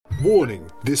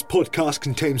Warning, this podcast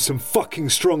contains some fucking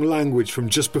strong language from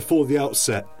just before the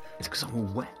outset. It's because I'm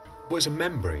all wet. What is a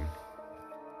membrane?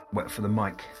 Wet for the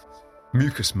mic.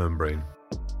 Mucous membrane.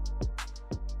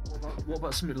 What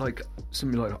about something like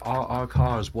our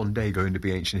cars one day going to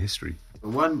be ancient history?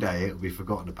 One day it'll be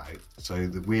forgotten about. So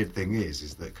the weird thing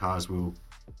is that cars will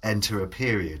enter a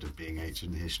period of being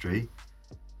ancient history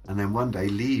and then one day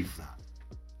leave that.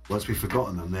 Once we've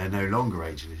forgotten them, they're no longer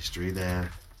ancient history.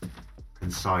 They're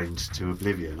consigned to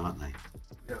oblivion, aren't they?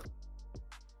 Yeah.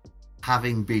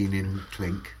 Having been in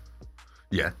Clink,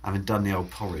 yeah, having done the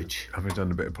old porridge, having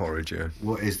done a bit of porridge, yeah.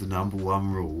 What is the number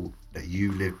one rule that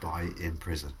you live by in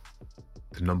prison?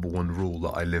 The number one rule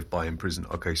that I live by in prison.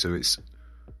 Okay, so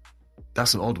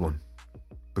that's an odd one,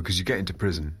 because you get into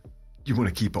prison, you want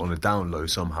to keep it on a down low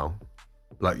somehow.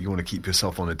 Like, you want to keep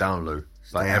yourself on a down low.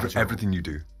 Like everything you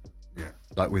do. Yeah.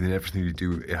 Like within everything you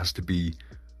do, it has to be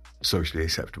socially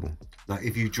acceptable. Like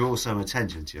if you draw some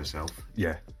attention to yourself,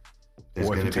 yeah. There's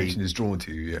Or if going to attention is drawn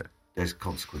to you, yeah. There's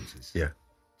consequences. Yeah.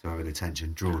 To having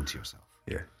attention drawn to yourself.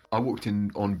 Yeah. I walked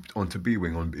in onto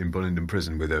B-Wing in Bullingdon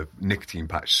Prison with a nicotine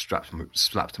patch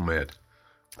slapped on my head.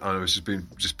 And I was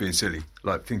just being silly,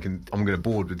 like thinking I'm going to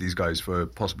board with these guys for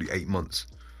possibly 8 months.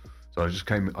 So I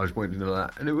went into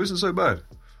that, and it wasn't so bad.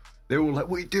 They were all like,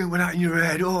 "What are you doing with that in your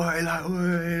head?" Oh, like,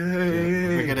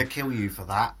 we're going to kill you for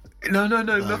that. No,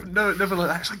 never like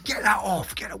that. It's like, get that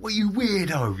off, get it. Well, you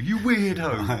weirdo.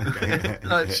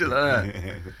 Like shit like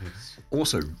that.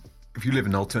 Also, if you live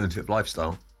an alternative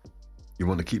lifestyle, you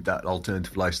want to keep that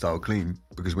alternative lifestyle clean,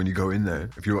 because when you go in there,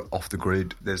 if you're off the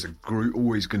grid, there's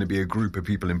always going to be a group of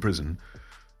people in prison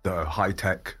that are high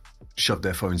tech, shove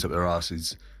their phones up their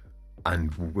asses,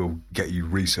 and will get you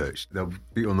researched. They'll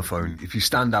be on the phone. If you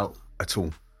stand out at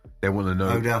all, they want to know.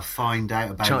 Oh, they'll find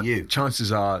out about you.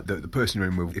 Chances are that the person you're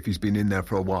in with, if he's been in there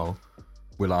for a while,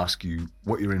 will ask you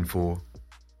what you're in for,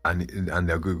 and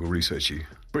they'll Google research you.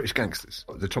 British gangsters.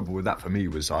 The trouble with that for me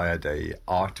was I had an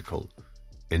article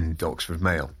in the Oxford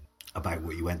Mail about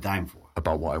what you went down for.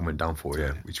 About what I went down for,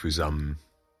 yeah. Which was no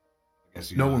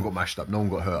one got mashed up, no one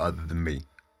got hurt other than me.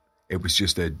 It was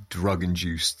just a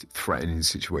drug-induced, threatening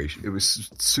situation. It was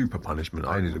super punishment.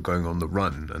 I ended up going on the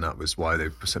run, and that was why they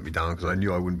sent me down, because I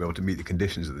knew I wouldn't be able to meet the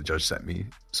conditions that the judge set me.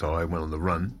 So I went on the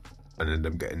run and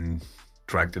ended up getting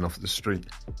dragged in off the street.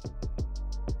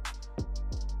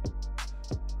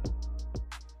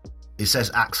 It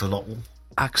says axolotl.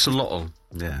 Axolotl?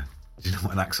 Yeah. Do you know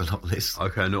what an axolotl is?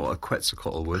 Okay, I know what a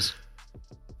Quetzalcoatl was.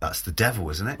 That's the devil,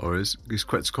 isn't it? Or is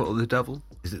Quetzalcoatl the devil?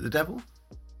 Is it the devil?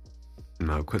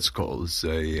 No, Quetzalcoatl is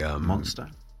a... monster?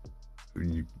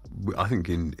 I think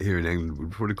here in England,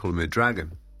 we'd probably call him a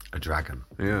dragon. A dragon?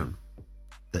 Yeah.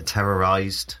 That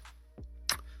terrorised...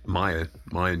 The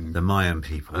Mayan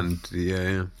people. And,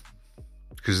 yeah.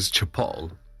 Because it's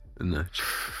chipotle, isn't there?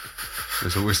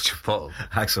 There's always chipotle.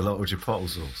 Axolotl chipotle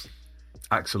sauce.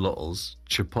 Axolotl's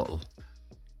chipotle.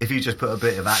 If you just put a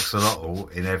bit of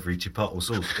axolotl in every chipotle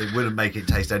sauce, it wouldn't make it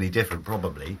taste any different,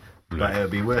 probably. No. But it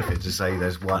would be worth it to say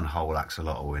there's one whole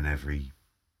axolotl in every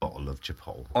bottle of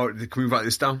chipotle. Oh, can we write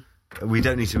this down? We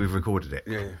don't need to. We've recorded it.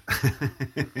 Yeah.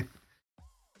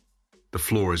 The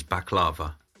floor is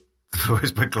baklava. The floor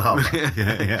is baklava.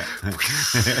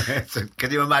 Yeah. So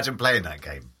can you imagine playing that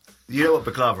game? You know what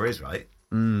baklava is, right?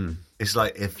 It's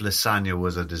like if lasagna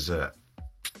was a dessert.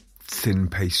 Thin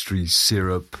pastry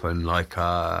syrup and like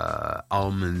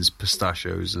almonds,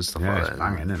 pistachios and stuff like that. It's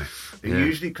banging, isn't it? It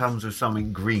usually comes with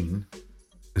something green.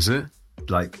 Is it?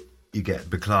 Like you get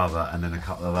baklava and then a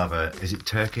couple of other... Is it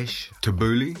Turkish?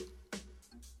 Tabbouleh?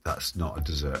 That's not a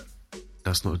dessert.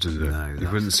 That's not a dessert? No. You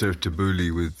wouldn't serve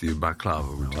tabbouleh with your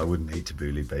baklava, would No, you? I wouldn't eat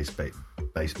tabbouleh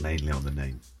based mainly on the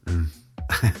name.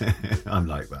 I'm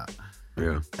like that.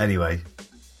 Yeah. Anyway,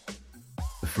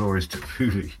 the floor is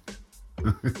tabbouleh.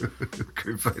 Can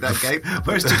we play that game?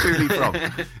 Where's tabbouleh from?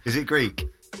 Is it Greek?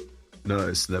 No,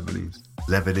 it's Lebanese.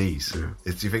 Lebanese? Yeah.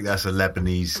 Do you think that's a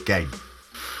Lebanese game?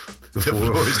 The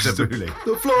floor is tabbouleh.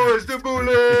 The floor is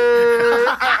tabbouleh!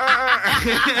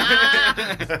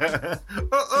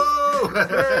 Oh!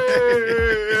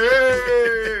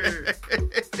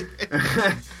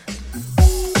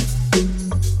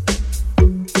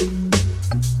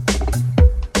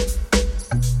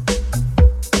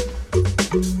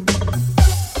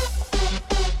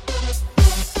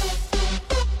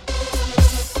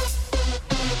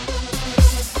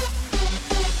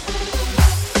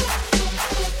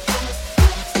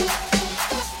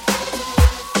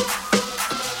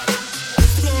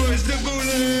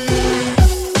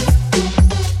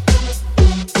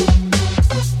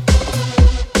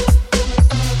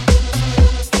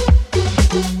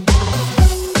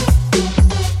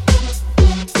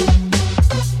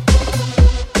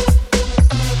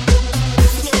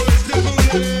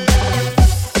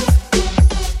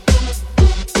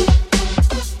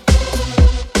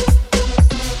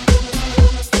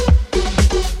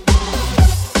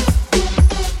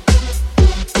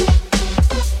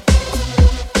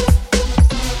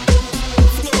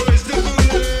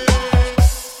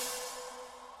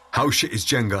 shit is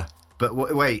Jenga? But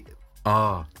wait,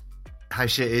 Ah. how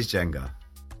shit is Jenga?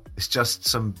 It's just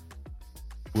some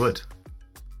wood.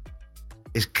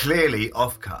 It's clearly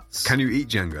offcuts. Can you eat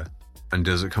Jenga? And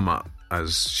does it come up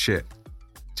as shit?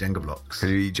 Jenga blocks. Can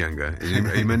you eat Jenga?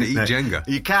 Are you meant to eat No, Jenga?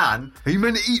 You can. Are you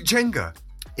meant to eat Jenga?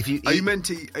 If you eat, Are you meant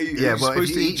to? Are you yeah, well, if supposed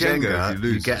you to eat Jenga, if you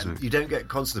lose? you don't get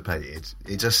constipated.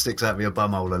 It just sticks out of your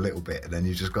bumhole a little bit, and then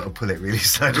you just got to pull it really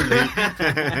slowly.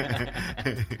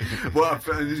 Well,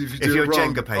 if you're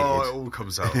Jenga painted. oh, it all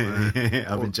comes out. I've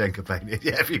been Jenga painted.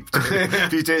 Yeah, if you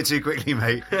do it too quickly,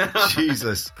 mate.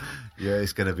 Jesus. Yeah,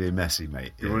 it's going to be messy,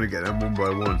 mate. You want to get them one by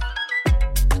one.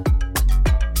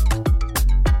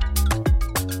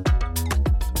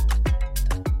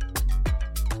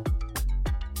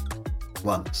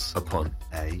 Once Upon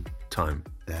a time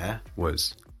there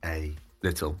was a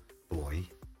little boy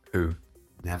who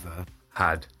never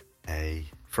had a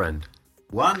friend.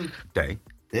 one Day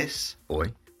this boy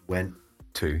went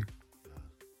to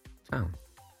town.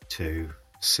 to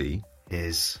See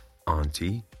his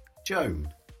Auntie Joan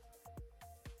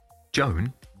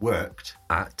Joan worked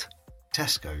at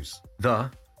Tesco's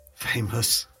the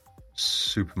famous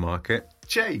supermarket.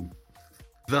 chain.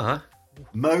 The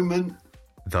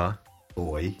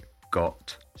Boy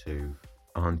got to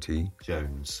Auntie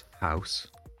Joan's house.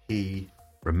 he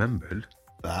Remembered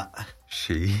that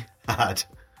she had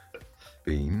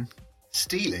been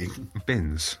stealing.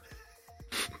 bins.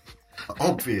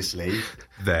 Obviously,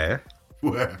 There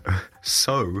were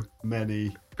so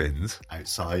many bins.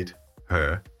 outside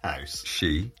Her house.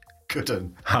 she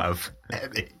Couldn't have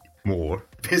any more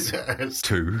visitors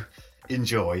to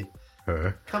enjoy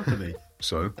her. company.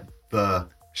 So The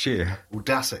sheer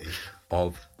audacity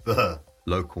of the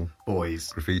local boys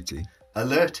graffiti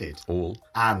alerted all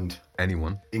and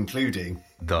anyone including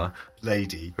the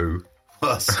lady who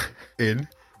was in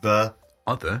the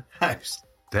other house.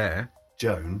 there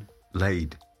Joan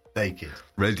laid naked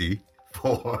ready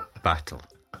for battle.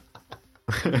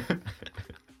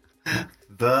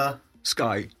 the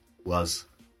Sky was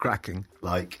cracking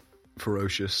like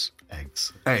ferocious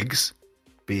eggs eggs.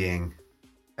 being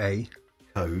A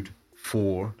code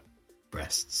for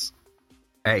breasts.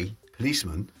 a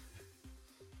Policeman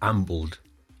ambled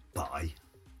by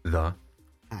the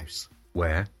house.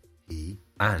 where He,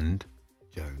 and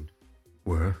Joan,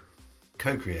 were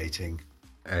co-creating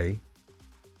a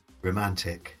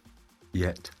romantic,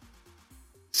 yet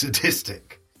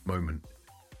sadistic moment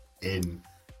in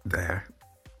their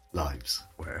lives.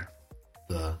 where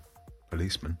The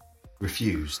policeman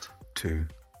refused to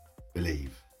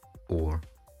believe or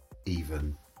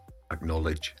even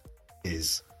acknowledge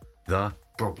his the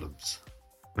problems.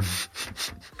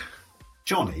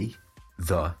 Johnny,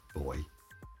 the boy,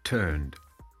 turned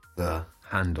the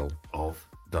handle of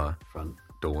the front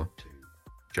door to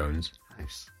Jones.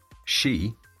 house,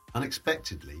 She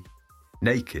unexpectedly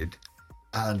naked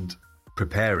and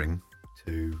preparing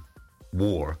to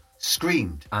war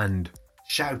screamed, and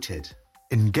shouted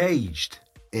engaged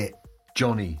it.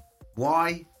 Johnny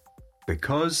Why?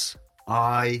 because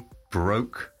I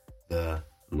broke the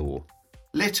law.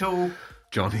 little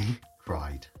Johnny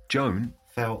cried, Joan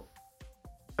felt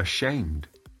ashamed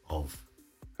of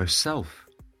herself.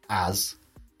 as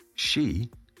She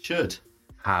should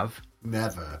have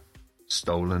never.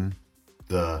 stolen.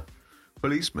 The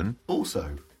Policeman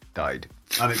also died.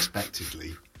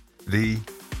 unexpectedly The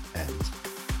end.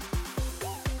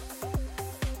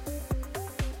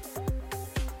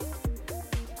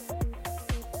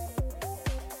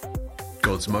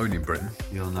 God's moaning Britain.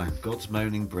 You'll know. God's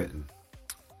moaning Britain.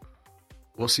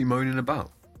 What's he moaning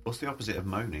about? What's the opposite of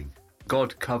moaning?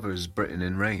 God covers Britain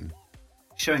in rain.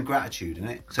 Showing gratitude, isn't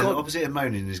it? So God- the opposite of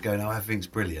moaning is going, oh, everything's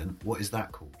brilliant. What is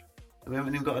that called? We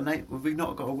haven't even got a name. Have we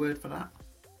not got a word for that?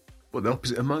 What, the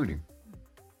opposite of moaning?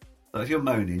 Like if you're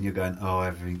moaning, you're going, oh,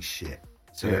 everything's shit.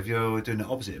 So Yeah. if you're doing the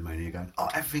opposite of moaning, you're going, oh,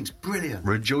 everything's brilliant.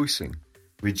 Rejoicing.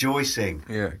 Rejoicing.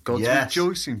 Yeah, God's Yes.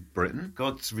 rejoicing Britain.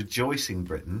 God's rejoicing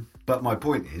Britain. But my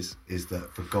point is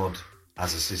that for God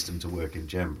as a system to work in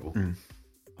general,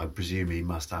 I presume he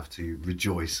must have to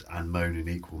rejoice and moan in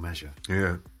equal measure.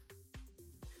 Yeah.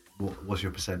 What's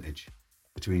your percentage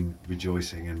between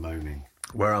rejoicing and moaning?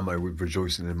 Where am I with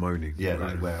rejoicing and moaning? Yeah,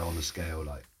 like where on the scale,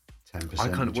 like 10% I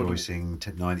kind of- rejoicing,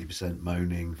 90%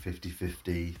 moaning,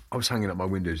 50-50. I was hanging out my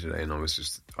window today and I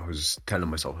was telling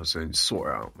myself, I was saying, sort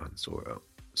it out, man, sort it out.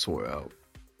 Sort it out.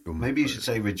 Maybe you should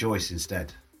say rejoice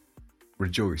instead.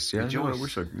 Rejoice, yeah. No, I Rejoice.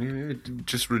 wish I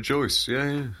just rejoice,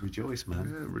 yeah. Rejoice,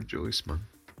 man. Yeah, rejoice, man.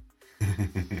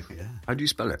 Yeah. How do you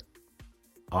spell it?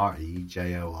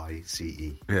 Rejoice.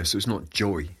 Yeah, so it's not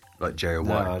joy, like J-O-Y.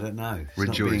 No, I don't know. It's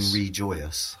Rejoice. not being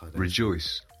rejoyous. I don't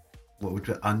Rejoice. What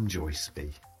would unjoice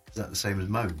be? Is that the same as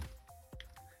moan?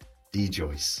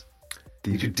 Dejoice.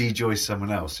 You could dejoice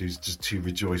someone else who's just too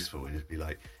rejoiceful and it'd be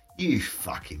like, you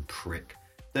fucking prick.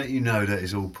 Don't you know that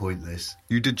is all pointless?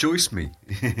 You dejoice me.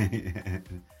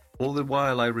 All the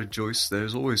while I rejoice,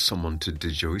 there's always someone to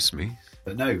dejoice me.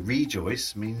 But no,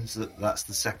 rejoice means that's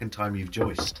the second time you've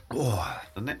joiced. Oh,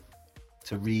 Doesn't it?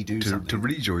 To redo something. to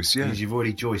rejoice, yeah. Because you've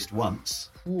already joiced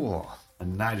once. Whoa.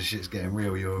 And now the shit's getting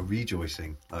real, you're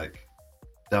rejoicing. Like,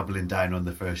 doubling down on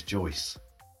the first joice.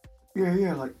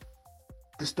 Yeah, like,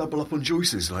 just double up on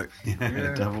joices, like.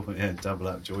 Yeah. double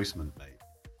up joicement, mate.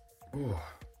 Oh.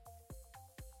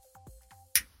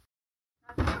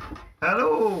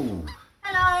 Hello!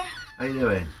 Hello. How you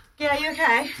doing? Yeah, you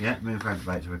okay? Yeah, me and Frank are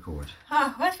about to record.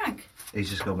 Oh, where's Frank? He's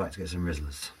just gone back to get some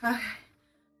Rizzlers. Okay.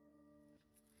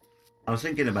 I was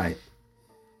thinking about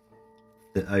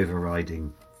the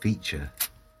overriding feature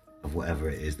of whatever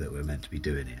it is that we're meant to be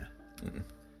doing here. Mm.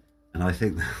 And I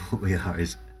think that what we are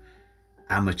is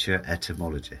amateur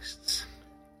etymologists.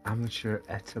 Amateur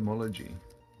etymology.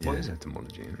 What is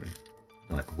etymology, Henry?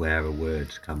 Like where a word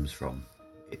comes from,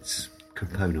 its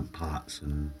component parts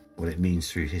and what it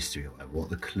means through history or whatever, what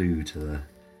the clue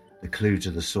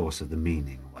to the source of the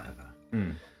meaning or whatever.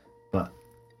 Mm. But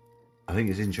I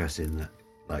think it's interesting that,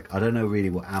 like, I don't know really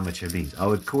what amateur means. I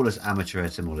would call us amateur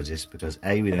etymologists because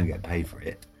A, we don't get paid for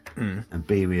it, and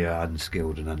B, we are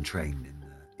unskilled and untrained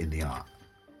in the art.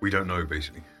 We don't know,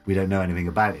 basically. We don't know anything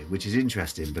about it, which is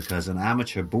interesting because an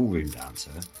amateur ballroom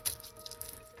dancer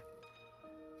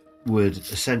would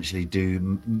essentially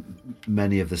do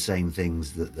many of the same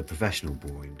things that the professional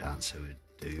ballroom dancer would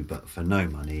do, but for no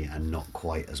money and not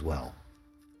quite as well.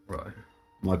 Right.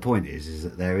 My point is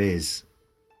that there is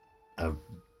a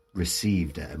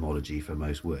received etymology for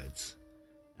most words,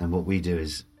 and what we do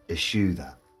is eschew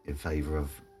that in favour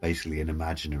of basically an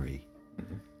imaginary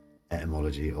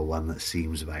etymology, or one that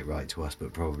seems about right to us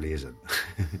but probably isn't.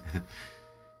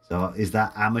 So is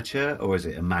that amateur or is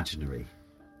it imaginary?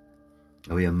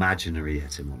 Are we imaginary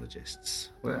etymologists?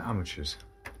 We're amateurs.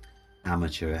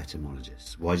 Amateur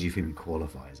etymologists. Why do you think we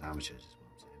qualify as amateurs, is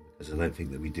what I'm saying? Because I don't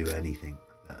think that we do anything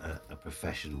that a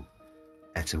professional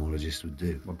etymologist would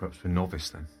do. Well, perhaps we're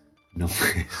novice then.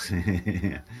 Novice.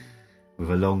 Yeah. With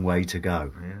a long way to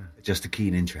go. Yeah. Just a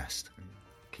keen interest.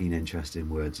 Keen interest in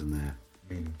words and their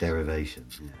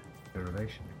derivations. Yeah.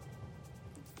 Derivation.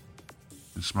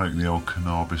 Let's smoke the old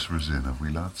cannabis resin, have we,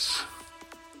 lads?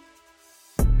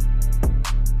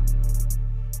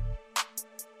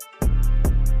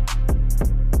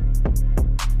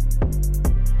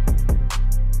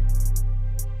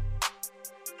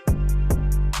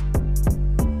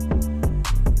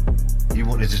 You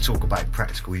wanted to talk about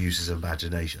practical uses of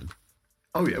imagination.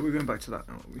 Oh yeah, we're going back to that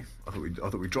now, aren't we? I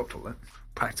thought we dropped all that.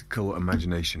 Practical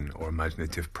imagination or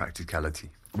imaginative practicality.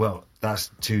 Well,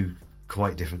 that's two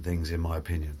quite different things in my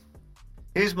opinion.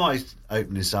 Here's my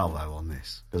opening salvo on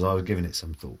this, because I was giving it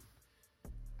some thought.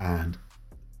 And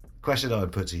the question I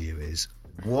would put to you is,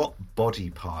 what body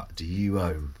part do you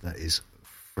own that is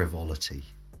frivolity?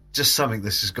 Just something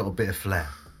that's just got a bit of flair.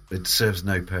 It serves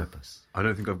no purpose. I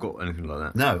don't think I've got anything like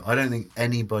that. No, I don't think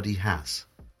anybody has.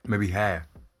 Maybe hair.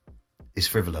 It's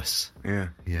frivolous. Yeah.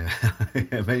 Yeah,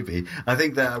 yeah, maybe. I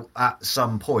think that at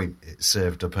some point it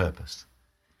served a purpose.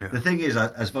 Yeah. The thing is,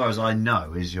 as far as I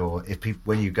know, is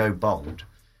when you go bald,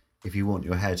 if you want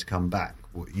your hair to come back,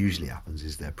 what usually happens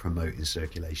is they're promoting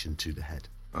circulation to the head.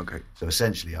 Okay. So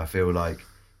essentially, I feel like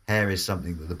hair is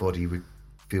something that the body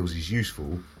feels is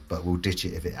useful, but will ditch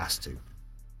it if it has to,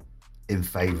 in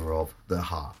favour of the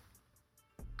heart,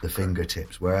 the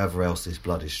fingertips, wherever else this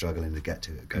blood is struggling to get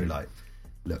to it. Go like,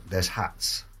 look, there's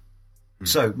hats.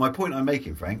 So my point I'm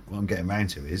making, Frank, what I'm getting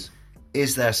round to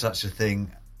is there such a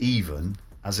thing even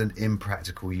as an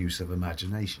impractical use of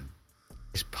imagination?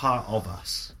 It's part of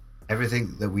us.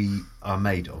 Everything that we are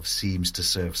made of seems to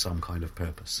serve some kind of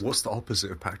purpose. What's the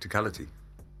opposite of practicality?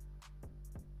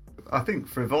 I think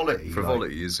frivolity.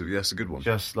 Frivolity is a good one.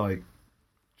 Just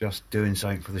doing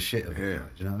something for the shit of it. Yeah.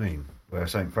 Do you know what I mean? Where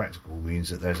something practical means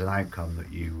that there's an outcome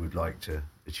that you would like to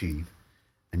achieve,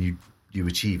 and you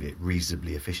achieve it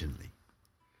reasonably efficiently.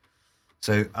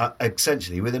 So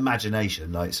essentially, with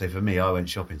imagination, like, so for me, I went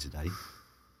shopping today,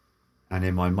 and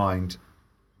in my mind,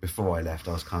 before I left,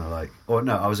 I was kind of like,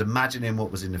 I was imagining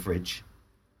what was in the fridge.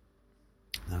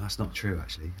 No, that's not true,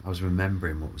 actually. I was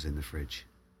remembering what was in the fridge.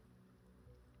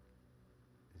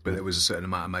 But there was a certain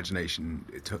amount of imagination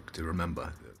it took to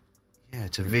remember. Yeah,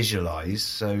 to visualise.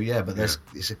 So, yeah, but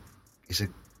it's a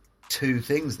two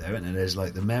things there, isn't there? There's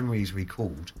like the memories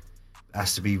recalled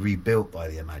has to be rebuilt by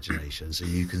the imagination, so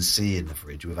you can see in the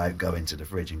fridge without going to the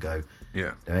fridge and go,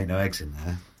 Yeah. there ain't no eggs in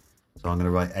there. So I'm going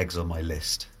to write eggs on my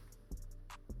list.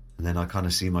 And then I kind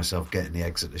of see myself getting the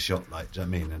eggs at the shop, like, do you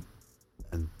know what I mean?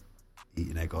 And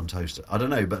eating egg on toast. I don't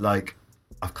know, but like,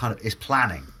 it's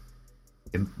planning.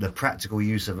 The practical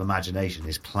use of imagination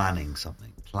is planning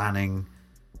something. Planning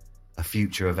a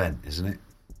future event, isn't it?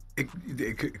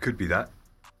 It could be that.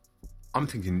 I'm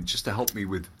thinking just to help me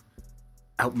with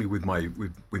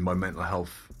my mental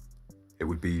health. It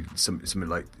would be something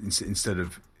like, instead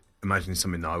of imagining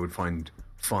something that I would find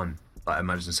fun, like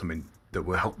imagine something that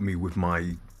will help me with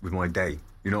my day.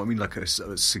 You know what I mean? Like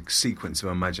a sequence of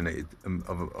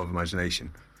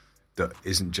imagination that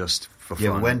isn't just for fun.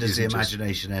 Yeah, when does the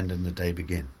imagination end and the day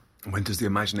begin? When does the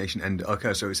imagination end?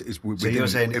 Okay, so it's within, so you're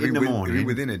saying in the morning,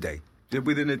 within a day.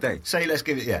 Within a day. Say, let's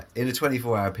give it, in a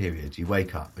 24-hour period, you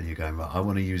wake up and you're going, right, I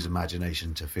want to use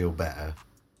imagination to feel better,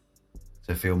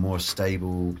 to feel more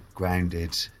stable,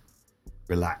 grounded,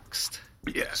 relaxed.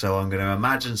 Yeah. So I'm going to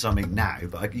imagine something now,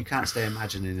 but you can't stay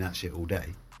imagining that shit all day.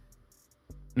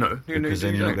 No. Because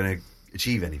then you're not going to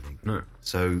achieve anything. No.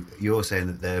 So you're saying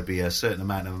that there'll be a certain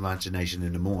amount of imagination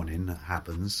in the morning that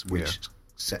happens, which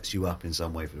sets you up in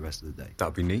some way for the rest of the day.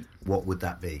 That'd be neat. What would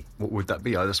that be? What would that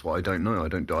be? That's what I don't know. I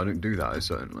don't do that. I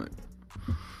certainly.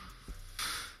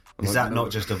 Is that not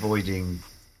just avoiding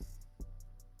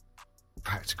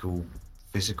practical,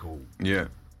 physical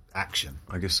action?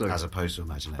 I guess so. As opposed to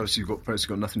imagination. Perhaps you've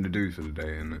got nothing to do for the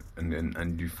day,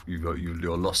 and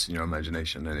you're lost in your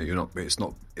imagination, and you're not.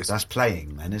 That's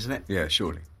playing, then, isn't it? Yeah,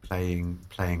 surely. Playing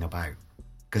about,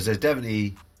 because there's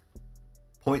definitely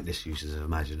pointless uses of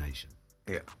imagination.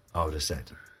 Yeah, I would have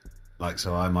said. Like,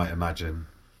 so I might imagine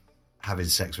having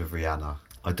sex with Rihanna.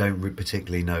 I don't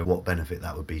particularly know what benefit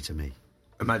that would be to me.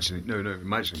 Imagining,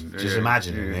 imagine. Just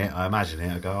imagining it. I imagine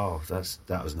it. I go, oh,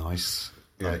 that was nice.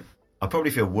 Yeah. Like, I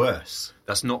probably feel worse.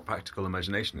 That's not practical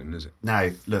imagination, then, is it?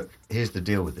 Now, look, here's the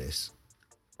deal with this.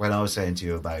 When I was saying to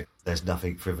you about there's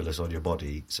nothing frivolous on your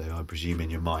body, so I presume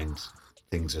in your mind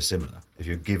things are similar. If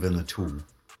you're given a tool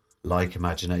like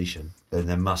imagination, then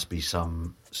there must be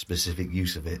some specific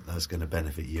use of it that's going to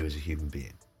benefit you as a human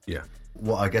being. Yeah.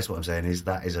 What I'm saying is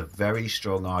that is a very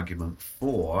strong argument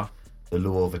for the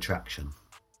law of attraction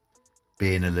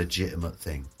being a legitimate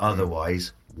thing.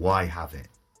 Otherwise, why have it?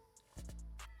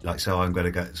 Like, so I'm going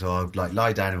to go, so I'll like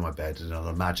lie down in my bed and I'll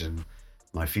imagine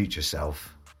my future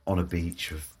self on a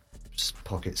beach with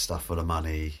pocket stuff full of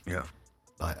money. Yeah.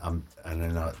 Like and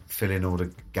then I fill in all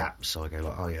the gaps. So I go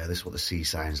like, oh yeah, this is what the sea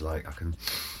sounds like.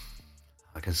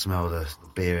 I can smell the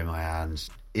beer in my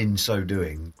hands. In so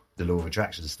doing, the law of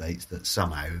attraction states that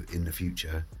somehow in the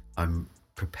future I'm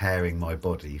preparing my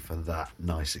body for that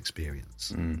nice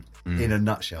experience. In a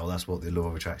nutshell, that's what the law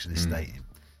of attraction is stating.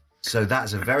 So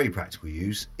that's a very practical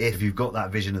use. If you've got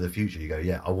that vision of the future, you go,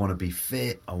 yeah, I want to be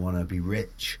fit, I want to be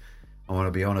rich, I want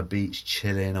to be on a beach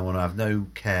chilling, I want to have no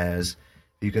cares.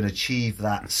 You can achieve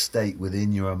that state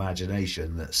within your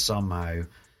imagination that somehow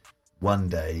one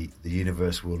day the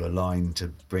universe will align to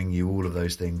bring you all of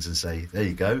those things and say, there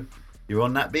you go, you're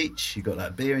on that beach, you got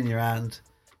that beer in your hand,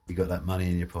 you got that money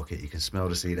in your pocket, you can smell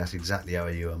the sea. That's exactly how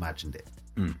you imagined it.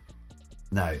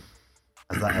 Now,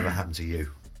 has that ever happened to you?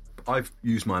 I've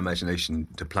used my imagination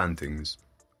to plan things,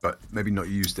 but maybe not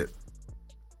used it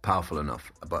powerful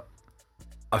enough. But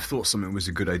I've thought something was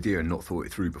a good idea and not thought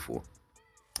it through before.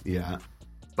 Yeah.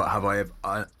 But have I ever?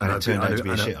 And it turned out to be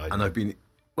a shit idea. And I've been.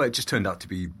 Well, it just turned out to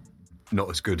be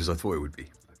not as good as I thought it would be.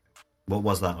 What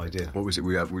was that idea? What was it?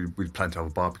 We planned to have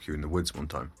a barbecue in the woods one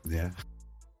time. Yeah.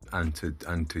 And to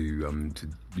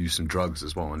use some drugs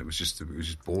as well, and it was just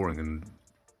boring and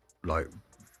like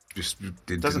just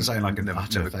doesn't sound like an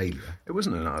utter failure. It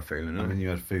wasn't an utter failure. No. I mean, you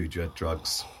had food, you had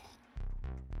drugs.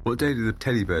 What day did the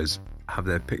teddy bears have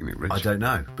their picnic, Rich? I don't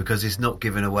know, because it's not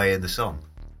given away in the song.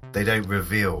 They don't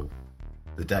reveal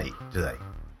the date, do they?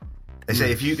 They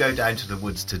say if you go down to the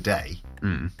woods today,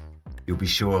 you'll be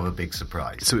sure of a big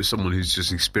surprise. So it's someone who's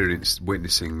just experienced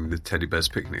witnessing the teddy bears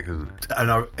picnic, isn't it?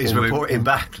 And is reporting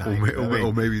back, like,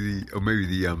 or maybe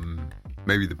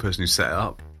the person who set it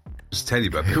up. It's teddy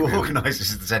bear picnic. Who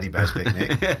organises the teddy bears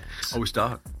picnic? Oh, it's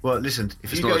dark. Well, listen,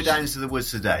 if you go down to the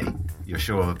woods today, you're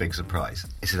sure of a big surprise.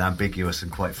 It's an ambiguous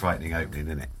and quite frightening opening,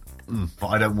 isn't it? But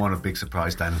I don't want a big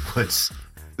surprise down the woods.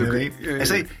 You know what I mean? Yeah. They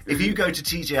say, if you go to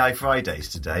TGI Fridays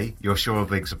today, you're sure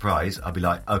of a big surprise. I'll be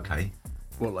like, okay.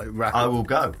 What, like I will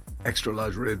go. Extra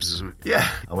large ribs or something? Yeah.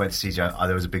 I went to TGI.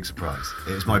 There was a big surprise.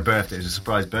 It was my birthday. It was a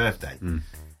surprise birthday.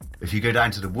 If you go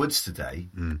down to the woods today,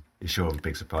 you're sure of a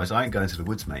big surprise. I ain't going to the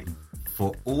woods, mate.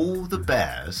 For all the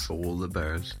bears. For all the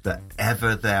bears. That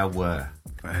ever there were.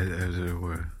 Ever there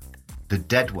were. The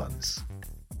dead ones.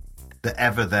 that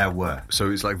ever there were.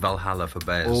 So it's like Valhalla for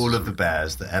bears. All of the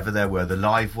bears that ever there were, the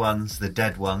live ones, the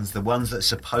dead ones, the ones that are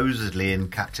supposedly in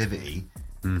captivity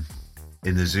in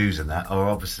the zoos and that, are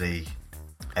obviously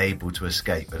able to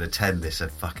escape and attend this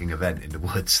fucking event in the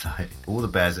woods. Like, all the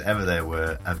bears that ever there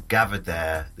were have gathered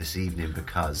there this evening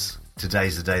because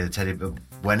today's the day they tell you, but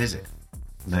when is it?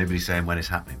 Nobody's saying when it's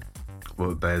happening.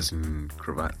 Well, bears and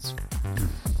cravats.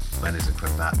 When is a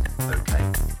cravat?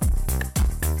 Okay.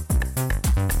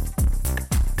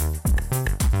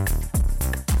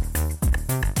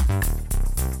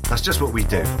 That's just what we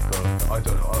do. God, I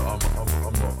don't know. I don't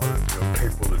think I'm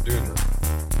capable of doing that.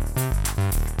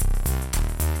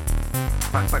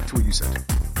 Back to what you said.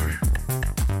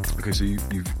 Okay, so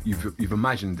you've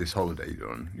imagined this holiday you're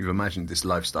on. You've imagined this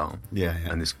lifestyle. Yeah.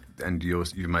 And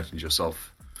you've imagined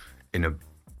yourself in a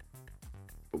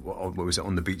what was it,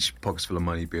 on the beach, pockets full of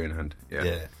money, beer in hand.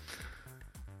 Yeah.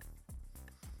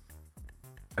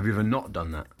 Have you ever not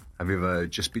done that? Have you ever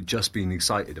just been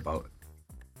excited about?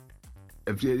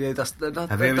 Have you ever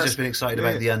just been excited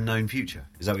about the unknown future?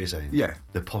 Is that what you're saying? Yeah.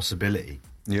 The possibility.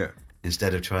 Yeah.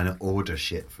 Instead of trying to order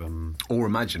shit from... Or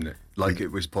imagine it, like it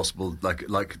was possible, like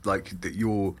that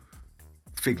your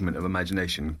figment of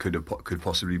imagination could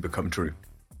possibly become true.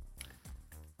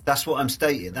 That's what I'm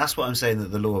stating. That's what I'm saying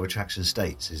that the law of attraction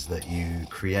states, is that you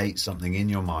create something in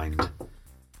your mind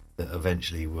that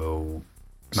eventually will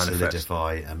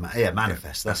solidify and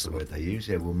manifest. That's the word they use.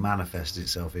 It will manifest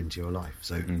itself into your life.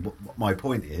 So my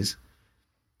point is,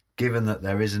 given that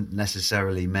there isn't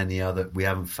necessarily we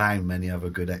haven't found many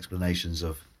other good explanations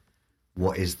of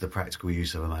what is the practical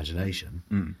use of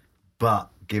imagination, but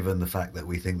given the fact that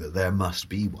we think that there must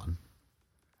be one.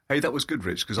 Hey, that was good,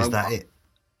 Rich. Is that it?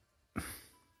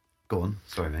 Go on,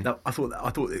 sorry, mate. No, I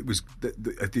thought it was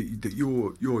that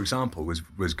your example was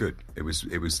good. It was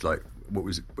like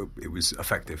it was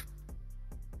effective.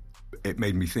 It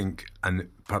made me think, and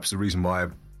perhaps the reason why I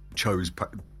chose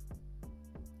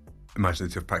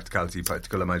imaginative practicality,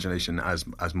 practical imagination as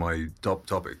my top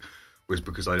topic was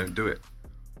because I don't do it.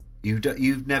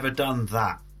 You've never done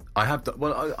that. I have done.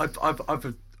 Well,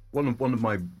 I've one of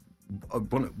my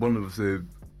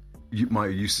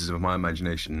uses of my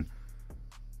imagination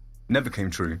never came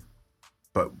true,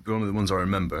 but one of the ones I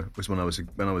remember was when I was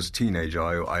a teenager.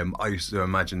 I used to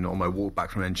imagine on my walk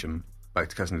back from Ensham back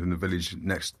to Cassington, the village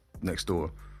next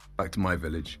door, back to my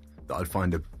village, that I'd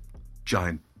find a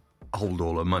giant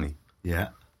hold-all of money. Yeah,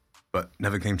 but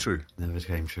never came true. Never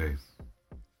came true.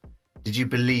 Did you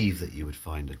believe that you would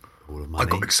find a haul of money? I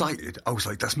got excited. I was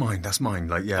like, "That's mine. That's mine."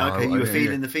 Like, yeah. Okay, you were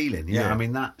feeling the feeling. Yeah, Yeah. I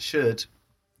mean that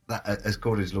as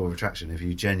according to law of attraction, if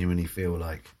you genuinely feel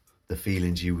like the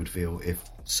feelings you would feel if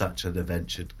such an event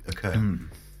should occur,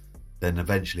 then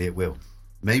eventually it will.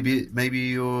 Maybe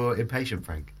you're impatient,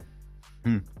 Frank.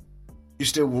 You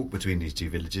still walk between these two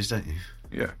villages, don't you?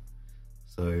 Yeah.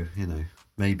 So,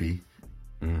 maybe.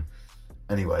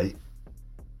 Anyway,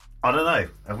 I don't know.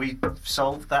 Have we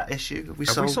solved that issue? Have we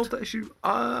solved that issue?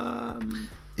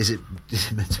 Is it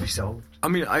meant to be solved? I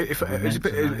mean, it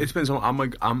depends on.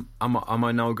 Am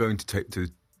I now going to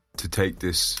take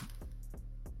this,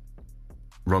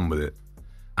 run with it,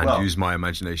 and use my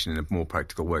imagination in a more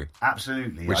practical way?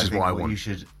 Absolutely. Which is what I want.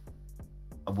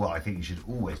 What I think you should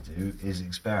always do is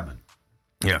experiment.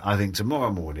 Yeah. I think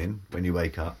tomorrow morning when you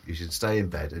wake up, you should stay in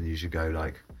bed and you should go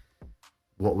like,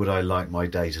 what would I like my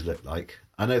day to look like?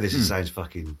 I know this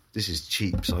this is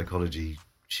cheap psychology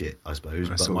shit, I suppose,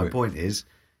 but my point is,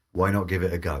 why not give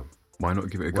it a go? Why not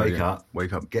give it a go?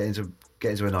 Wake up, get into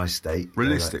a nice state.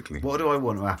 Realistically. Like, what do I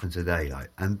want to happen today? Like,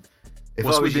 and if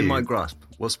what's I was within you, my grasp?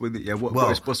 What's within? Yeah.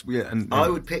 I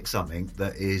would pick something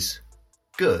that is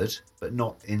good but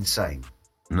not insane.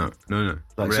 No.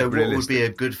 Like, so what would be a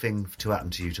good thing to happen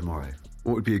to you tomorrow?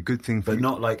 What would be a good thing for But you?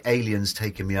 not like aliens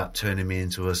taking me up, turning me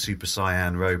into a Super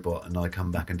Saiyan robot, and I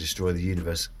come back and destroy the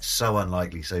universe. So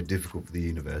unlikely, so difficult for the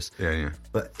universe. Yeah.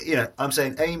 But, I'm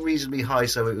saying aim reasonably high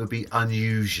so it would be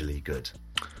unusually good.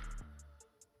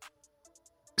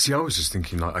 See, I was just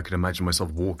thinking, like, I could imagine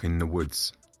myself walking in the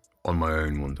woods on my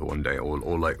own one day, or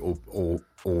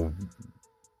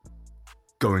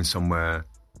going somewhere,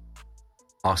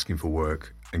 asking for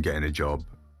work and getting a job,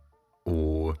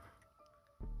 or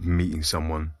meeting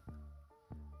someone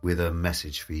with a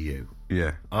message for you.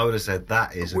 Yeah, I would have said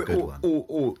that is a good one.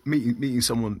 Or meeting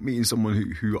someone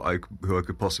who I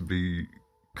could possibly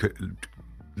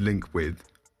link with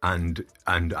and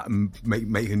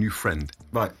make a new friend.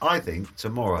 Right, I think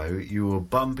tomorrow you will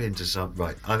bump into some.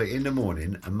 Right, I think in the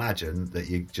morning, imagine that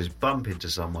you just bump into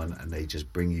someone and they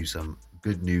just bring you some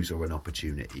good news or an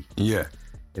opportunity. Yeah.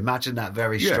 Imagine that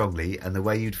very strongly, and the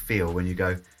way you'd feel when you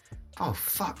go, oh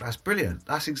fuck, that's brilliant.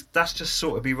 That's just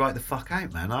sort of be right the fuck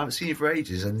out, man. I haven't seen you for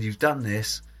ages, and you've done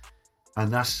this,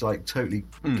 and that's like totally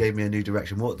gave me a new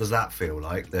direction. What does that feel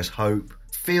like? There's hope.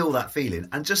 Feel that feeling,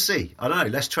 and just see. I don't know.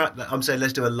 Let's try. I'm saying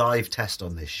let's do a live test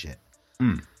on this shit.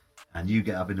 And you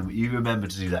get up you remember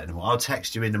to do that in the morning. I'll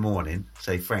text you in the morning.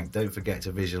 Say, Frank, don't forget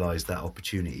to visualise that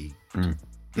opportunity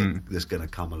that's going to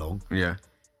come along. Yeah.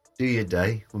 Do your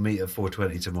day. We'll meet at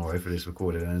 4:20 tomorrow for this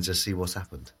recording and just see what's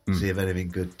happened. See if anything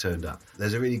good turned up.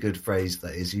 There's a really good phrase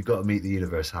that is, you've got to meet the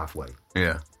universe halfway.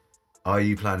 Yeah. Are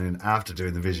you planning, after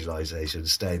doing the visualisation,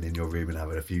 staying in your room and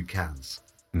having a few cans?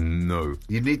 No.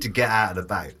 You need to get out and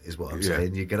about, is what I'm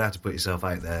saying. You're going to have to put yourself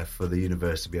out there for the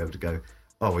universe to be able to go,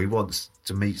 oh, he wants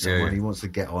to meet someone, he wants to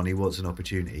get on, he wants an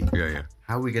opportunity. Yeah.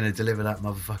 How are we going to deliver that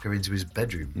motherfucker into his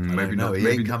bedroom? Maybe not. He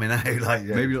ain't coming out.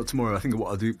 Maybe not tomorrow. I think what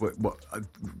I'll do,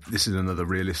 this is another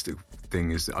realistic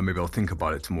thing, is maybe I'll think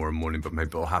about it tomorrow morning, but maybe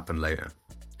it'll happen later.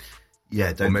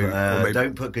 Yeah,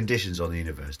 don't put conditions on the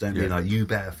universe. Don't be like, you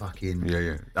better fucking...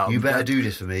 you better do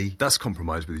this for me. That's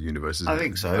compromise with the universe, isn't it? I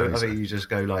think so. I think you just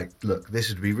go like, look, this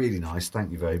would be really nice,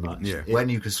 thank you very much. Yeah. When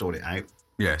you can sort it out.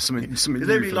 Yeah, something.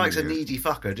 Nobody likes a needy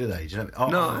fucker, do they? Do you know?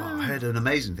 No. I heard an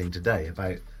amazing thing today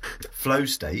about flow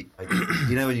state.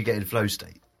 You know when you get in flow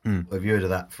state? Have you heard of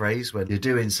that phrase? When you're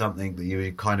doing something that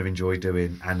you kind of enjoy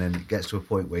doing, and then it gets to a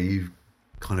point where you've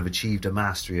kind of achieved a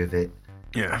mastery of it.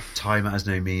 Yeah. Time has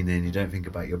no meaning. You don't think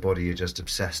about your body. You're just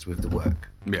obsessed with the work.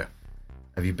 Yeah.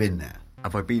 Have you been there?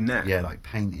 Have I been there? Yeah, like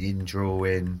painting,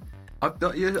 drawing. I've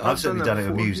certainly done it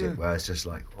with before, music, where it's just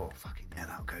like, oh, fucking hell,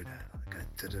 I'll go there.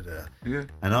 Da-da-da. Yeah.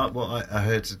 And what I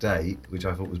heard today, which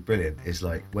I thought was brilliant, is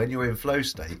like when you're in flow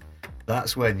state,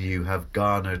 that's when you have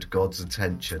garnered God's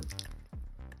attention.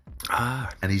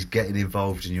 And he's getting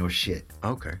involved in your shit.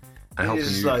 Okay. And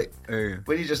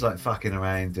when you're just like fucking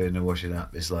around doing the washing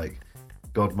up, it's like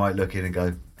God might look in and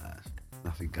go,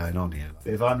 nothing going on here.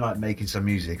 But if I'm like making some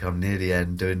music, I'm near the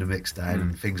end doing the mix down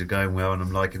and things are going well and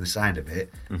I'm liking the sound of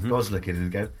it, God's looking in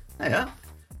and go, hey,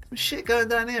 shit going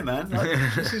down here, man. Like,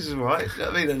 this is all right. You know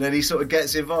what I mean? And then he sort of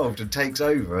gets involved and takes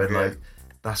over, and like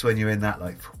that's when you're in that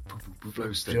like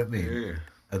flow state. Do you know what I mean? Yeah.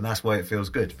 And that's why it feels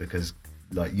good, because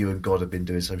like you and God have been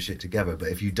doing some shit together. But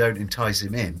if you don't entice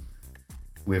him in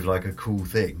with like a cool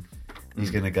thing,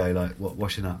 he's gonna go like, "What,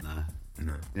 washing up now?"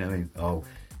 No. You know what I mean? Oh,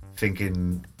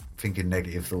 thinking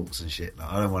negative thoughts and shit. Like,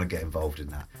 I don't want to get involved in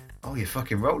that. Oh, you're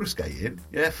fucking roller skating?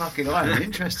 Yeah, fucking I'm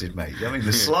interested, mate. I mean,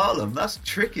 the slalom, that's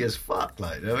tricky as fuck.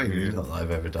 Like, I mean, not that I've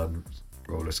ever done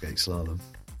roller skate slalom.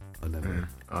 I never.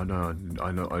 I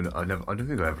don't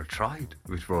think I ever tried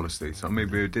with roller skates.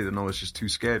 Maybe I did, and I was just too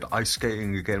scared. Ice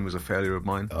skating again was a failure of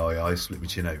mine. Oh yeah, I split my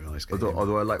chin open ice skating.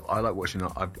 Although I like watching.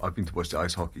 I've been to watch the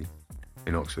ice hockey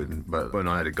in Oxford, but when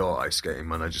I had to go ice skating,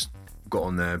 man, I just got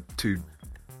on there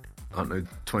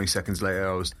 20 seconds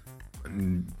later, I was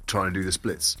trying to do the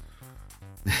splits.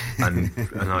 and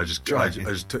I just took and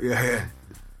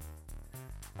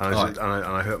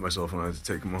I hurt myself and I had to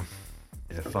take them off.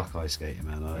 Yeah, fuck ice skating,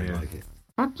 man. I don't like it.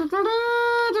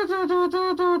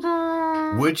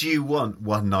 Would you want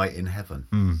one night in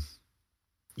heaven?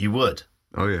 You would.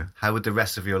 Oh yeah. How would the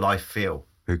rest of your life feel?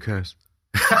 Who cares?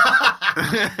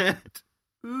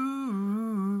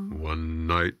 One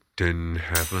night in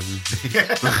heaven.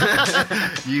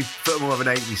 You put more of an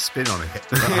 80s spin on it.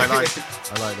 I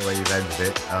like the way you've ended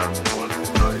it. One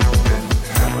night in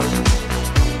heaven.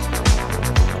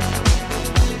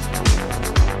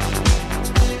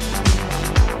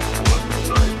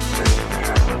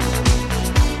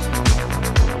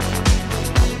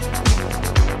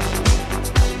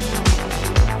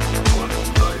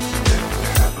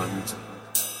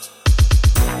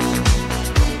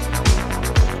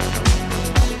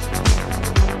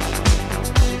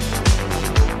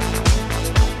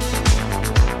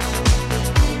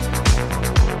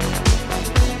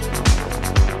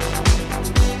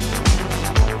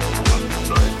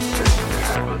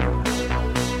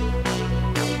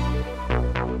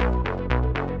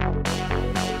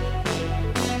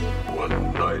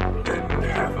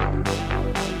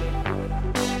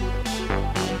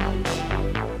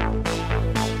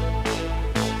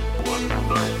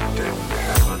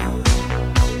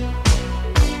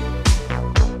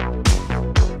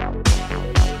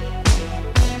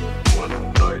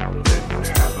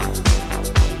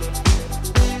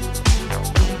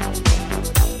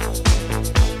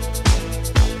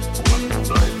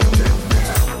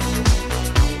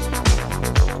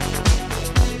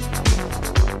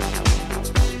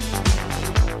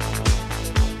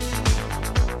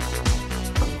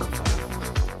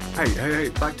 Hey,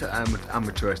 back to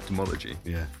amateur etymology.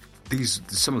 Yeah.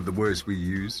 Some of the words we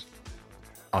use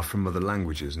are from other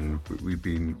languages, and we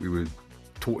were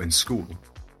taught in school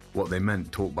what they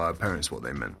meant, taught by our parents what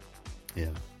they meant. Yeah.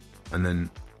 And then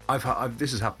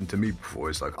this has happened to me before.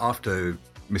 It's like after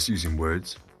misusing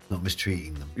words, Not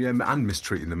mistreating them. yeah, and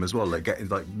mistreating them as well, like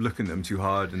looking at them too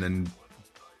hard, and then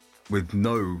with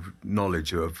no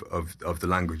knowledge of the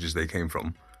languages they came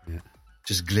from, Yeah.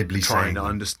 Just glibly trying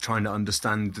saying to trying to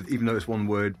understand, even though it's one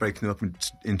word, breaking them up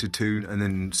into two, and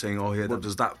then saying, "Oh yeah, what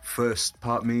does that first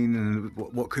part mean? And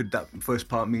what could that first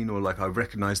part mean?" Or like, I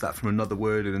recognise that from another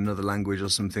word in another language or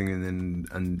something,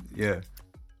 and yeah.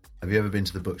 Have you ever been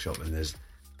to the bookshop and there's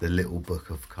the Little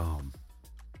Book of Calm?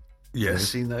 You ever Yes,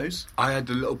 seen those? I had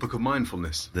the little book of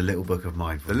mindfulness, The Little Book of the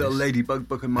Mindfulness. little ladybug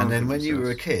book of And mindfulness. then when you yes.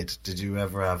 were a kid, did you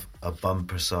ever have a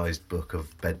bumper-sized book of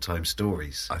bedtime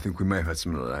stories? I think we may have had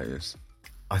something like that. Yes,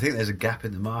 I think there's a gap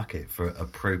in the market for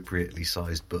appropriately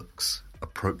sized books.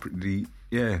 appropriately.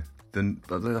 Yeah, then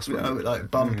that's You what. know, like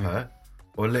bumper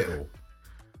or little.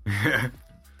 Yeah.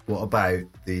 What about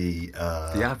the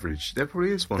The average. There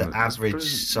probably is one. the that's average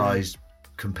brilliant. sized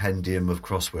compendium of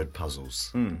crossword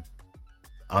puzzles?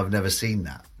 I've never seen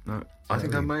that. No, I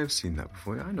think I may have seen that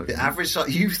before. Yeah, I know. The average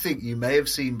size, you think you may have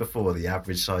seen before the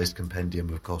average sized compendium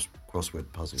of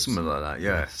crossword puzzles? Something like that.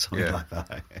 Yeah. Something yeah. like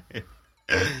that.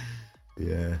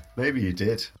 Yeah, maybe you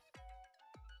did.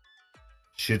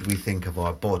 Should we think of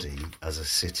our body as a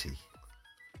city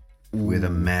with a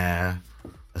mayor,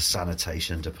 a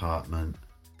sanitation department,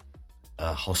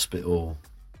 a hospital,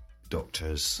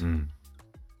 doctors,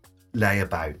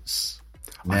 layabouts,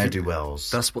 I think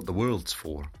ne'er-do-wells? That's what the world's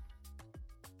for.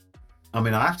 I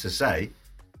mean, I have to say,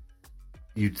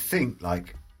 you'd think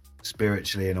like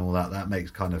spiritually and all that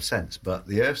makes kind of sense, but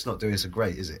the Earth's not doing so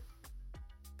great, is it?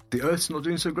 The Earth's not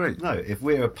doing so great. No, if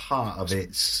we're a part of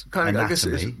its Kind of, I guess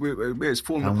anatomy it's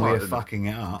falling and apart. we're isn't it? fucking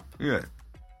it up, Yeah.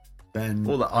 then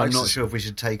All that I'm not ice- sure if we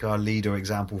should take our leader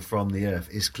example from the Earth.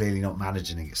 It's clearly not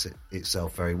managing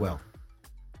itself very well.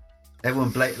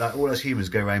 Everyone, like all us humans,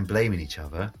 go around blaming each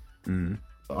other.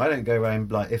 But I don't go around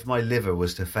like, if my liver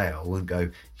was to fail and go,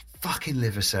 "You fucking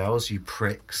liver cells, you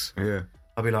pricks," Yeah.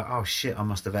 I'd be like, "Oh shit, I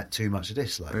must have ate too much of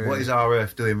this." Like, what is our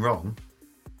Earth doing wrong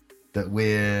that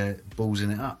we're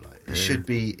ballsing it up? Like, it should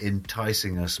be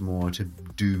enticing us more to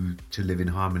live in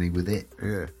harmony with it.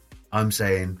 Yeah. I'm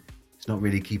saying it's not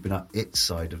really keeping up its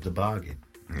side of the bargain.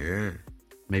 Yeah.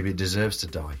 Maybe it deserves to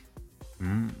die.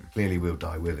 Clearly, we'll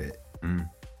die with it.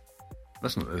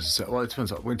 That's not necessarily. Well, it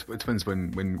depends. It depends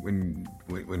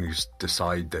when you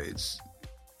decide that it's.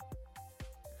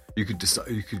 You could decide.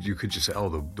 You could just say, "Oh,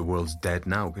 the world's dead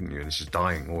now," couldn't you? And it's just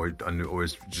dying, or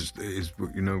it's just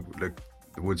like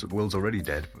the world's already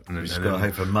dead. And then, just gotta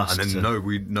hope for Musk And then to-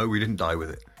 we didn't die with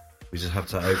it. We just have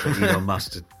to hope for Elon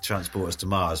Musk to transport us to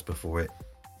Mars before it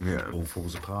Yeah. all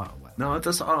falls apart. Or whatever.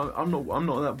 No, I'm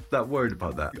not that worried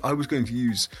about that. I was going to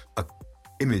use a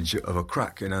image of a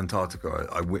crack in Antarctica.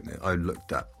 I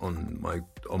looked at on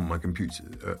my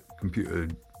computer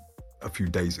a few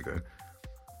days ago.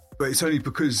 But it's only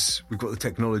because we've got the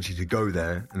technology to go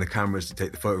there and the cameras to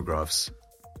take the photographs,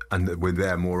 and that we're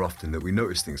there more often, that we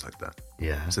notice things like that.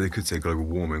 Yeah. So they could say global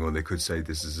warming, or they could say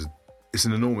it's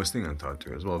an enormous thing,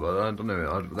 Antarctica as well. But I don't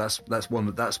know. That's one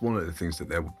of the things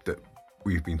that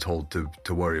we've been told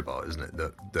to worry about, isn't it?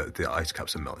 That the ice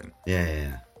caps are melting.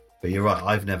 Yeah. But you're right.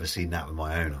 I've never seen that with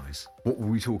my own eyes. What were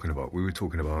we talking about? We were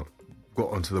talking about got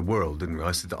onto the world, didn't we?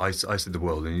 I said the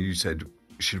world, and you said,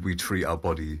 should we treat our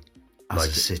body As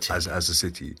a city. As a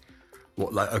city?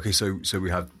 What, like, okay, so we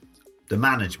have The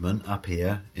management up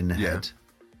here in the Yeah. head,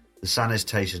 the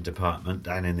sanitation department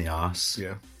down in the arse,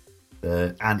 yeah.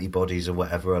 the antibodies or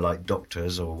whatever are like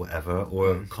doctors or whatever,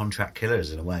 or Mm. contract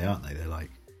killers in a way, aren't they? They're like,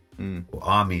 or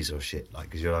armies or shit, like,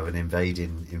 because you'll have an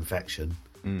invading infection,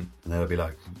 and they'll be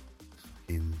like,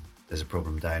 fucking, there's a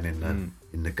problem down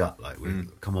in the gut, like,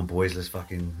 come on boys, let's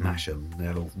fucking mash them. And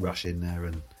they'll all rush in there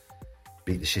and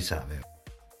beat the shit out of it.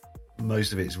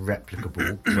 Most of it's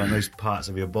replicable. Like most parts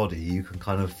of your body, you can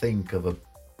kind of think of a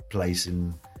place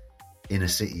in a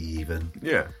city even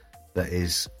Yeah. that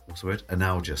is, what's the word,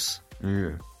 analogous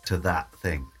Yeah. to that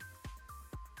thing.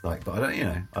 Like, but I don't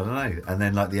know. And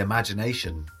then like the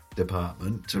imagination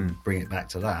department, to bring it back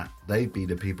to that, they'd be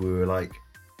the people who are like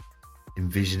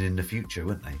envisioning the future,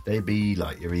 wouldn't they? They'd be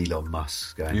like your Elon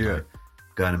Musk going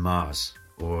to Mars,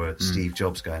 or Steve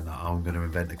Jobs going like, "Oh, I'm going to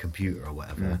invent a computer" or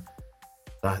whatever.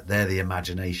 That they're the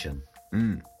imagination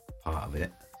part of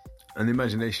it. And the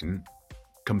imagination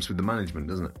comes with the management,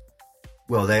 doesn't it?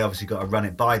 Well, they obviously got to run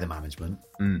it by the management,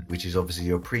 which is obviously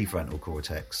your prefrontal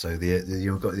cortex. So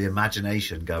you've got the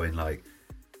imagination going like,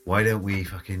 why don't we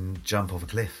fucking jump off a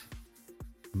cliff?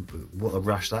 What a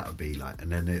rush that would be like.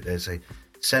 And then they say,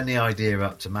 send the idea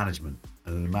up to management,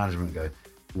 and the management go,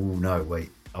 "Oh no, wait,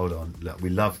 hold on. Look, we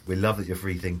love that you're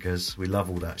free thinkers. We love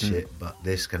all that shit, but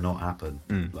this cannot happen.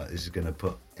 Like this is going to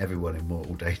put everyone in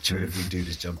mortal danger if we do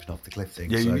this jumping off the cliff thing.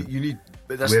 Yeah, so you need.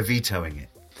 But that's, we're vetoing it."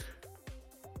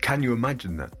 can you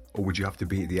imagine that, or would you have to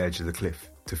be at the edge of the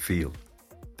cliff to feel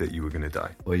that you were going to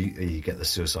die? Well, you get the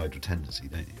suicidal tendency,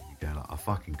 don't you? You go like, "I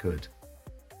fucking could."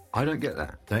 I don't get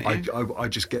that. Don't you? I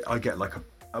just get. I get like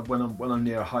a when I'm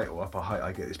near a height or up a height,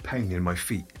 I get this pain in my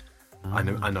feet, and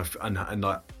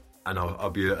I'll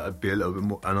be a little bit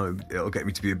more, and it'll get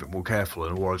me to be a bit more careful,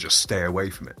 or I'll just stay away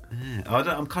from it. Yeah,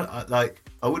 I'm kind of like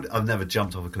I've never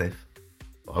jumped off a cliff,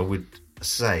 but I would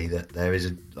say that there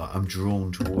is I'm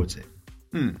drawn towards it,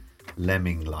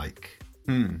 lemming like.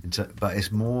 But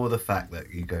it's more the fact that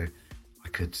you go, I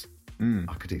could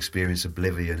experience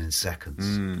oblivion in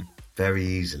seconds very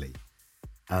easily,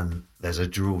 and there's a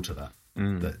draw to that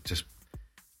that just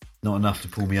not enough to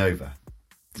pull me over,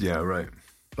 Yeah, right.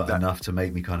 but enough to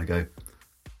make me kind of go,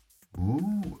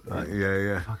 ooh,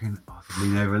 Yeah. fucking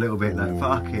lean over a little bit, like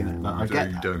fucking. Like, I get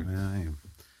you that. don't. Yeah.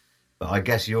 But I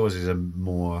guess yours is a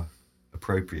more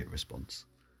appropriate response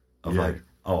of like,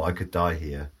 oh, I could die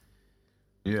here.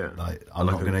 Yeah. Like I'm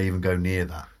not going to even go near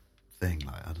that thing.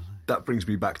 Like I don't know. That brings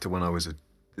me back to when I was I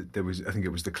think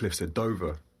it was the cliffs at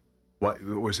Dover. What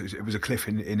was it? It was a cliff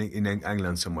in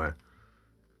England somewhere.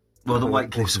 Well, the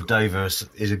White Cliffs of Dover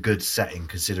is a good setting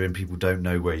considering people don't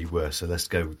know where you were. So let's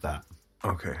go with that.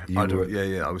 Okay. You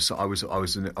were- I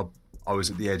was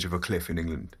at the edge of a cliff in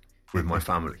England with my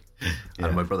family,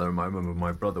 and my brother. I remember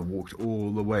my brother walked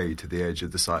all the way to the edge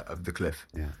of the side of the cliff.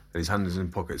 Yeah. And his hand was in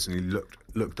pockets, and he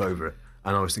looked over it,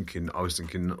 and I was thinking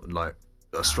like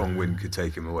a strong wind could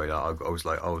take him away. Like, I was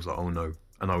like, oh no,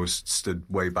 and I was stood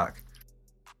way back.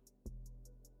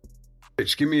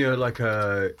 Bitch, give me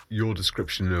your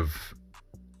description of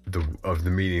the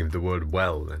meaning of the word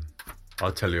well. Then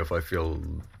I'll tell you if I feel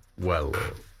well.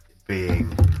 Or...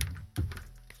 Being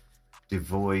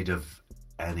devoid of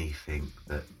anything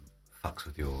that fucks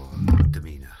with your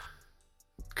demeanour.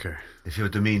 Okay. If your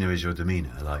demeanour is your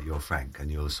demeanour, like you're frank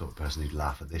and you're the sort of person who'd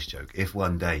laugh at this joke. If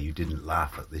one day you didn't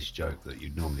laugh at this joke that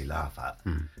you'd normally laugh at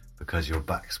because your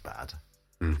back's bad,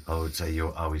 I would say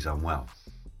you're always unwell.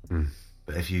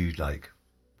 But if you, like,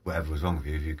 whatever was wrong with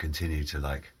you, if you continue to,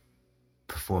 like,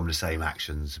 perform the same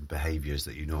actions and behaviours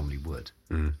that you normally would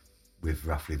with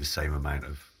roughly the same amount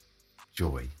of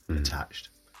joy attached,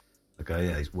 okay,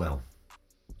 yeah, he's well.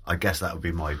 I guess that would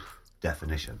be my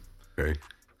definition. Okay.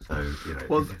 So, you know.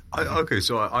 Well,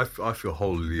 so I feel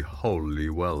wholly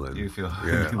well then. You feel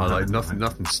yeah. wholly I like well.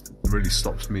 nothing really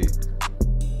stops me.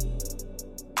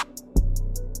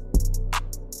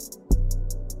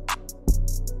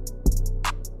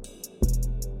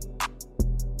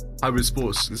 Hybrid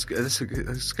sports. Let's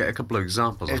get a couple of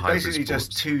examples It's of hybrid basically sports.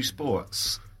 just two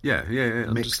sports yeah.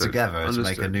 mixed together to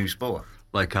make a new sport.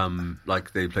 Like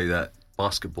they play that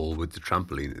basketball with the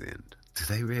trampoline at the end. Do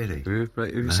they really?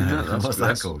 Have you seen that? What's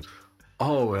that called?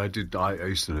 Oh, I did. I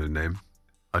used to know the name.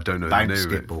 I don't know the name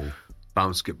of it.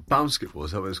 Bounce-skip-ball.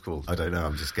 Is that what it's called? I don't know.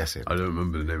 I'm just guessing. I don't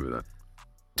remember the name of that.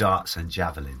 Darts and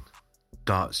javelin.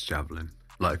 Darts, javelin.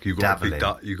 Like you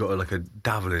got you got like a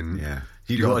javelin. Yeah.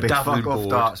 You got a big javelin fuck-off board.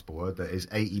 darts board that is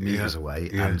 80 metres away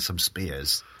and some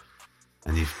spears.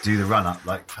 And you do the run-up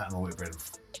like Pat Whitbread.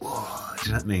 Do you know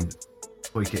what I mean?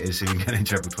 Quick it is so you can get in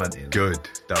treble 20. Good.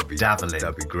 That'd be Javelin.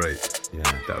 That'd be great. Yeah.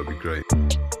 That would be great.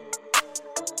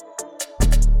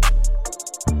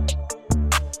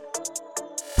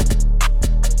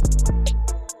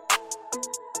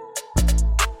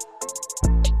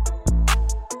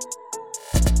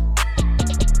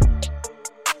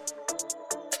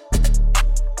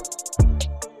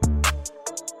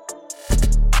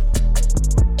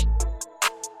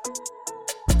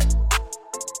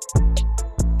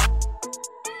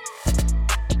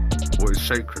 What is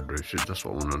sacred, Richard? That's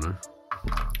what I want to know.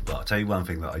 But I'll tell you one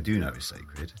thing that I do know is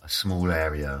sacred. A small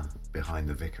area behind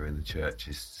the vicar in the church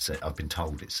I've been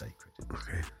told it's sacred.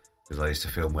 Okay. Because I used to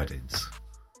film weddings.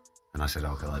 And I said,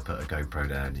 oh, can I put a GoPro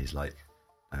there? And he's like,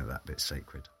 no, that bit's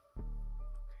sacred.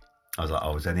 I was like,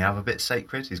 oh, is any other bit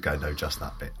sacred? He's going, no, just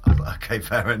that bit. I was like, okay,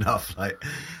 fair enough. Like,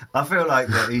 I feel like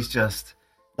that he's just,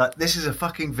 like, this is a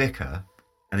fucking vicar.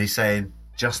 And he's saying,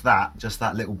 just that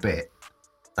little bit,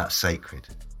 that's sacred.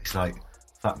 It's like,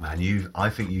 fuck, man, I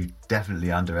think you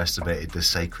definitely underestimated the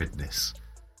sacredness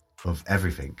of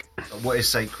everything. What is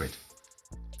sacred?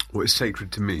 What is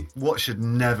sacred to me? What should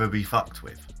never be fucked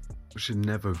with? What should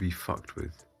never be fucked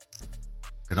with?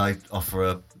 Can I offer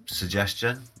a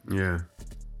suggestion? Yeah.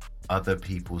 Other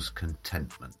people's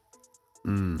contentment.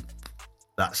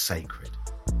 That's sacred.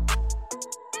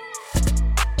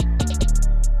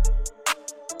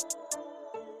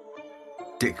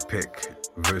 dick pic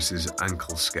versus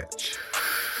ankle sketch.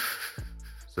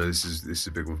 So this is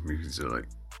a big one for me because it's like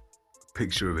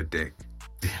picture of a dick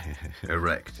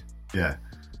erect, Yeah.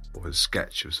 or a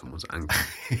sketch of someone's ankle,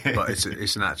 but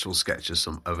it's an actual sketch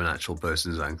of an actual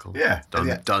person's ankle. Yeah,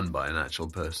 done by an actual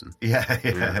person. Yeah.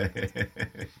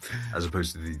 As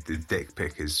opposed to the dick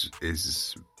pic is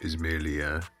merely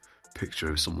a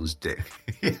picture of someone's dick.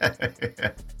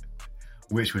 Yeah.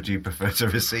 Which would you prefer to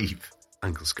receive?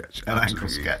 Ankle sketch. An ankle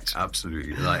sketch.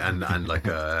 Absolutely. Like and like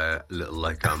a little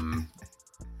like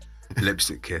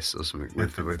lipstick kiss or something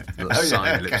with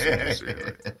signed lipstick kiss.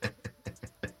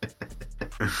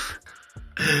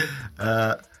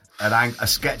 A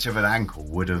sketch of an ankle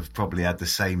would have probably had the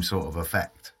same sort of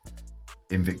effect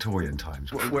in Victorian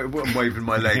times. I'm waving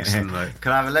my legs and like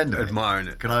Can I have a lend of it? admiring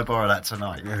it. Can I borrow that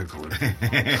tonight? Yeah, go on.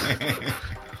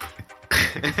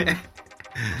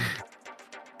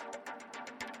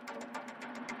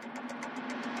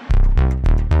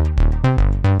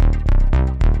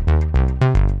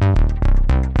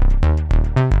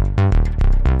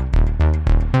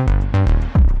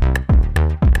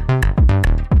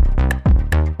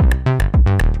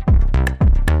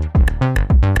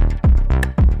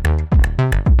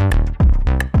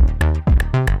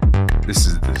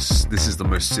 This is the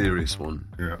most serious one.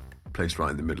 Yeah. Placed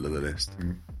right in the middle of the list.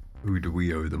 Who do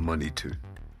we owe the money to?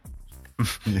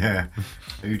 Yeah.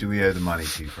 Who do we owe the money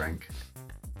to, Frank?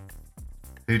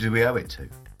 Who do we owe it to?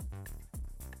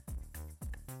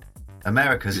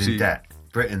 America's in debt.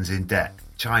 Britain's in debt.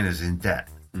 China's in debt.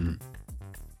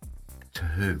 To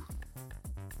who?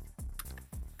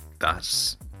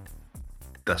 That's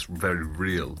very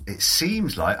real. It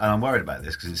seems like, and I'm worried about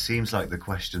this because it seems like the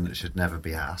question that should never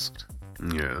be asked.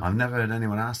 Yeah. I've never heard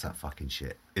anyone ask that fucking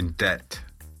shit. In debt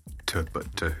to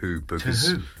who? Because,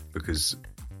 who? Because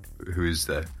who is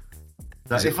there?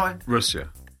 Like Is it Russia?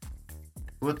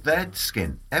 Well, their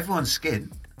skin. Everyone's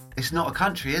skin. It's not a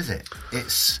country, is it?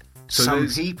 It's So some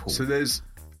there's- people. So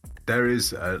there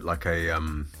is like a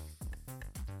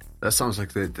that sounds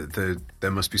like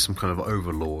there must be some kind of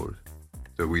overlord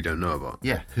that we don't know about.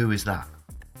 Yeah, who is that?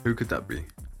 Who could that be?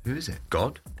 Who is it?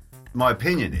 God? My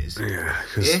opinion is, Yeah.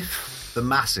 'Cause if the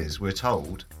masses were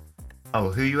told, oh,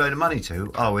 who you owe the money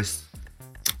to? Oh,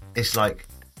 it's like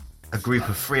a group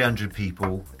of 300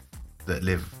 people that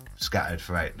live scattered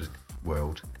throughout the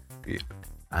world, yeah.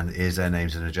 and here's their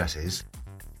names and addresses.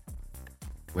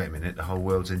 Wait a minute, the whole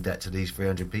world's in debt to these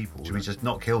 300 people. Should we just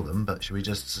not kill them, but should we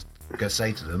just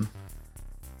say to them,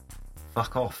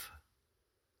 fuck off?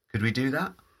 Could we do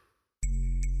that?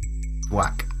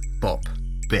 Whack, Bop,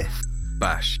 biff,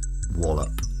 bash,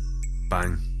 wallop,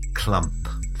 bang, clump,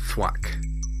 thwack,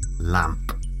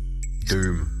 lamp,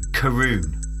 doom.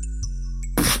 Karoon.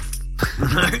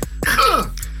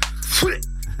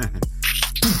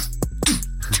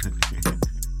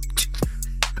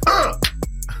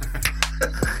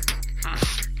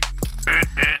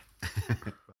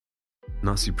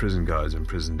 Nazi prison guards in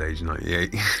prison age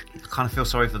 98. I kind of feel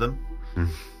sorry for them,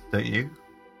 don't you?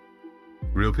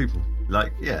 Real people.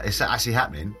 Like, yeah, it's actually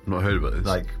happening. Not heard about this.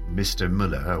 Like, Mr.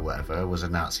 Muller or whatever was a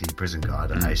Nazi prison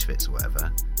guard at Auschwitz or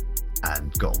whatever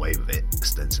and got away with it,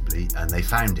 ostensibly. And they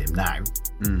found him now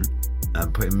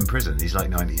and put him in prison. He's like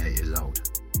 98 years old.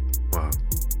 Wow.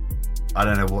 I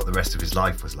don't know what the rest of his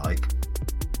life was like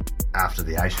after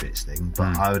the Auschwitz thing,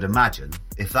 but I would imagine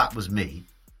if that was me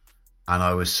and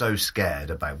I was so scared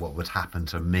about what would happen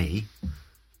to me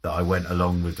that I went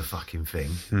along with the fucking thing,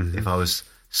 if I was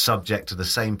subject to the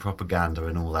same propaganda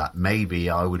and all that, maybe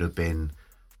I would have been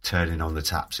turning on the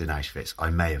taps in Auschwitz. I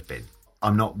may have been.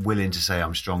 I'm not willing to say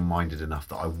I'm strong-minded enough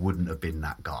that I wouldn't have been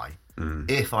that guy.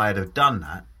 If I had have done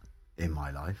that in my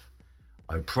life,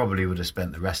 I probably would have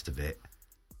spent the rest of it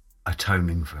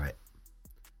atoning for it.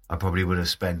 I probably would have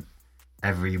spent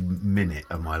every minute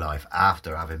of my life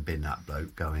after having been that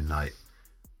bloke going like,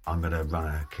 I'm going to run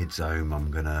a kid's home, I'm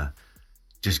going to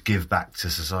just give back to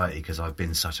society because I've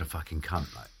been such a fucking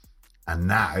cunt. Like. And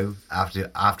now, after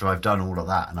I've done all of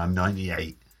that and I'm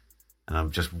 98 and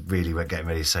I'm just really getting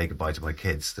ready to say goodbye to my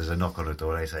kids, there's a knock on the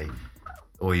door and they say,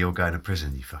 oh, you're going to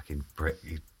prison, you fucking prick,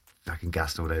 you fucking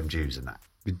gassed all them Jews and that.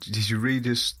 Did you read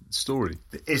his story?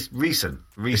 It's recent.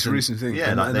 It's a recent thing. Yeah,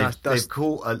 And like that's- they've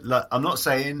caught. Like, I'm not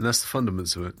saying And that's the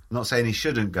fundamentals of it. not saying he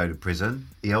shouldn't go to prison.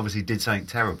 He obviously did something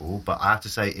terrible, but I have to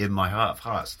say, in my heart of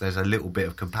hearts, there's a little bit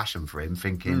of compassion for him,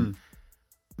 thinking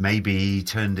maybe he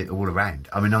turned it all around.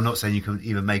 I mean, I'm not saying you can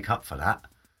even make up for that.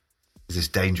 Is this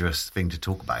dangerous thing to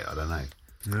talk about? I don't know.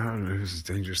 No, this is a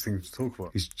dangerous thing to talk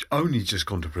about. He's only just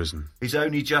gone to prison. He's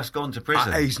only just gone to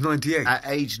prison At age 98. At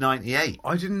age 98.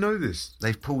 I didn't know this.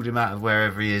 They've pulled him out of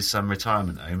wherever he is, some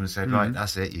retirement home, and said, right,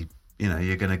 that's it.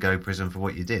 you're going to go to prison for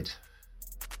what you did.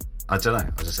 I don't know. I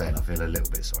was just saying, I feel a little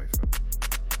bit sorry for him.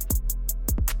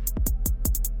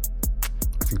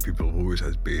 I think people have always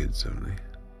had beards, haven't they?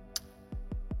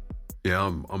 Yeah,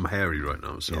 I'm hairy right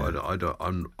now, so Yeah.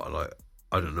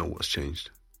 I don't know what's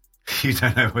changed. You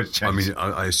don't know what's changed. I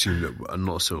mean, I assume that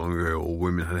not so long ago, all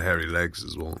women had hairy legs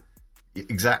as well.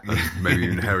 Exactly. Maybe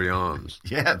even hairy arms.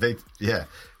 Yeah,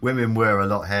 women were a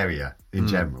lot hairier in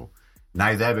general.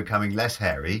 Now they're becoming less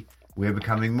hairy. We're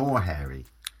becoming more hairy.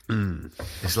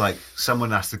 It's like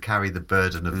someone has to carry the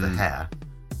burden of the hair,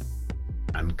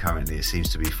 and currently it seems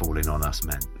to be falling on us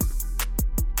men.